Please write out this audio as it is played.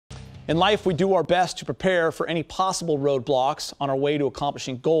In life, we do our best to prepare for any possible roadblocks on our way to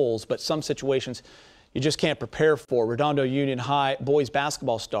accomplishing goals, but some situations you just can't prepare for. Redondo Union High boys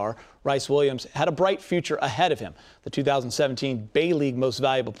basketball star Ryse Williams had a bright future ahead of him. The 2017 Bay League Most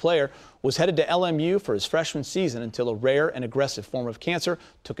Valuable Player was headed to LMU for his freshman season until a rare and aggressive form of cancer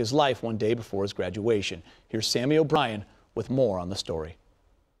took his life one day before his graduation. Here's Sammy O'Brien with more on the story.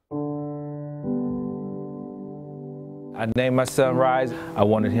 I named my son Ryse. I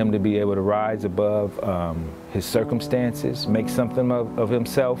wanted him to be able to rise above his circumstances, make something of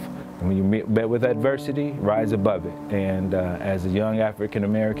himself. And when you met with adversity, rise above it. And as a young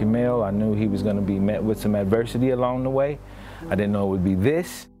African-American male, I knew he was going to be met with some adversity along the way. I didn't know it would be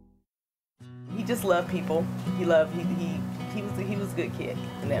this. He just loved people. He was a good kid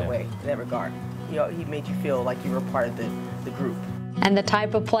in that way, in that regard. He made you feel like you were part of the group. And the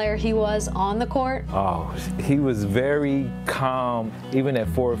type of player he was on the court? Oh, he was very calm. Even at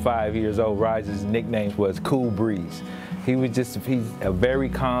 4 or 5 years old, Ryse's nickname was Cool Breeze. He's a very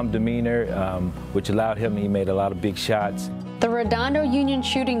calm demeanor, which allowed him, he made a lot of big shots. The Redondo Union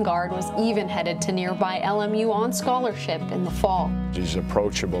shooting guard was even headed to nearby LMU on scholarship in the fall. He's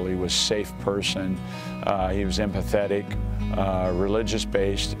approachable, he was a safe person, he was empathetic,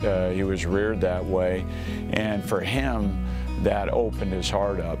 religious-based, he was reared that way, and for him, that opened his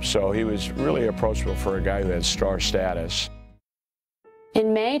heart up. So he was really approachable for a guy who had star status.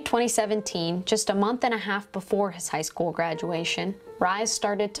 In May 2017, just a month and a half before his high school graduation, Ryse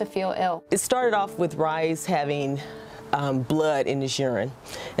started to feel ill. It started off with Ryse having blood in his urine.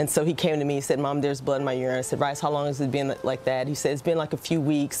 And so he came to me and said, "Mom, there's blood in my urine." I said, "Ryse, how long has it been like that?" He said, "It's been like a few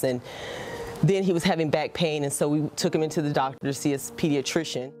weeks." And then he was having back pain, and so we took him into the doctor to see his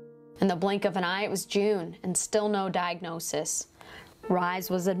pediatrician. In the blink of an eye, it was June, and still no diagnosis.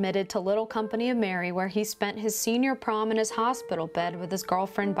 Ryse was admitted to Little Company of Mary, where he spent his senior prom in his hospital bed with his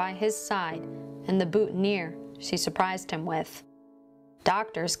girlfriend by his side and the boutonniere she surprised him with.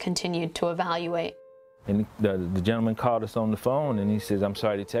 Doctors continued to evaluate. And the gentleman called us on the phone and he says, "I'm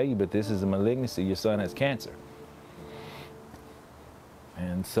sorry to tell you, but this is a malignancy. Your son has cancer."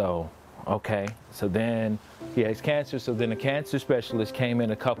 And so, okay, so then he has cancer, so then a cancer specialist came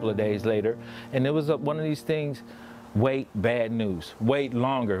in a couple of days later, and it was one of these things, wait, bad news, wait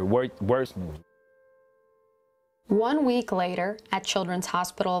longer, worse news. 1 week later, at Children's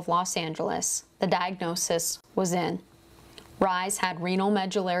Hospital of Los Angeles, the diagnosis was in. Ryse had renal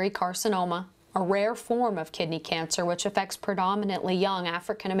medullary carcinoma, a rare form of kidney cancer which affects predominantly young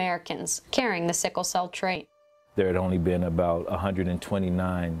African Americans carrying the sickle cell trait. There had only been about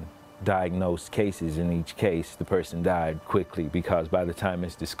 129 diagnosed cases. In each case, the person died quickly because by the time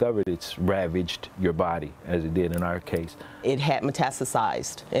it's discovered, it's ravaged your body, as it did in our case. It had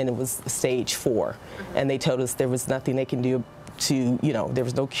metastasized, and it was stage 4. And they told us there was nothing they can do to, there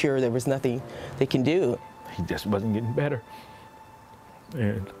was no cure, there was nothing they can do. He just wasn't getting better.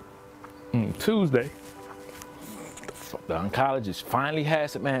 And on Tuesday, the oncologist finally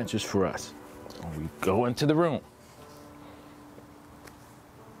had some answers for us. So we go into the room.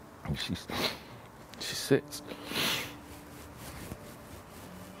 She sits.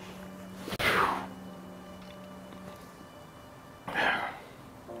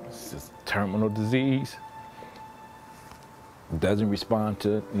 This is terminal disease. Doesn't respond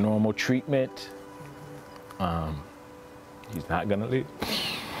to normal treatment. He's not gonna live.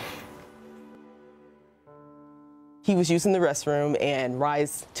 He was using the restroom, and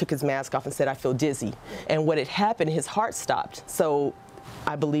Ryse took his mask off and said, "I feel dizzy." And what had happened, his heart stopped. So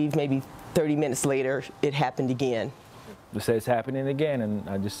I believe maybe 30 minutes later, it happened again. They say it's happening again, and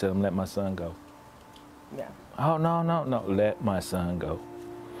I just said, "Let my son go." Yeah. Oh, no, let my son go.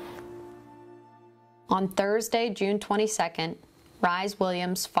 On Thursday, June 22nd, Ryse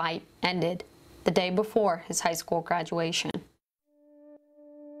Williams' fight ended the day before his high school graduation.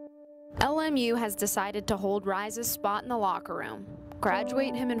 LMU has decided to hold Ryse's spot in the locker room,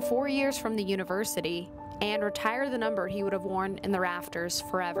 graduate him in 4 years from the university, and retire the number he would have worn in the rafters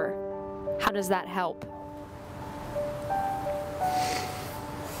forever. How does that help?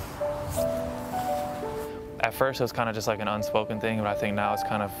 At first it was kind of just like an unspoken thing, but I think now it's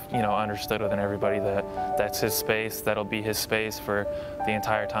kind of, understood within everybody that that's his space, that'll be his space for the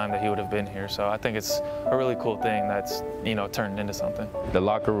entire time that he would have been here. So I think it's a really cool thing that's, turned into something. The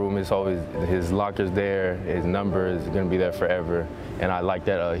locker room is always, his locker's there, his number is going to be there forever. And I like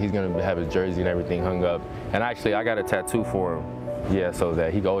that he's going to have his jersey and everything hung up. And actually I got a tattoo for him, yeah, so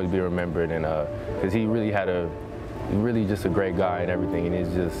that he can always be remembered. And because he really had really just a great guy and everything, and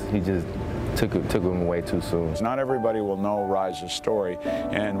he just took him away too soon. Not everybody will know Ryse's story,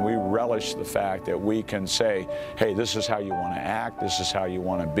 and we relish the fact that we can say, hey, this is how you want to act, this is how you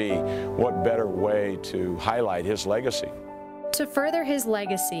want to be. What better way to highlight his legacy? To further his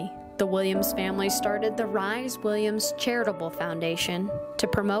legacy, the Williams family started the Ryse Williams Charitable Foundation to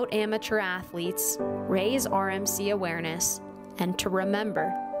promote amateur athletes, raise RMC awareness, and to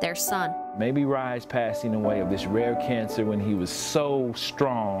remember their son. Maybe Ryse passing away of this rare cancer when he was so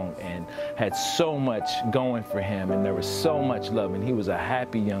strong and had so much going for him, and there was so much love, and he was a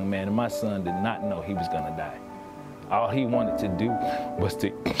happy young man, and my son did not know he was gonna die. All he wanted to do was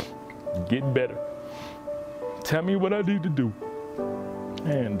to get better. Tell me what I need to do.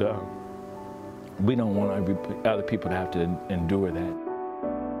 And we don't want other people to have to endure that.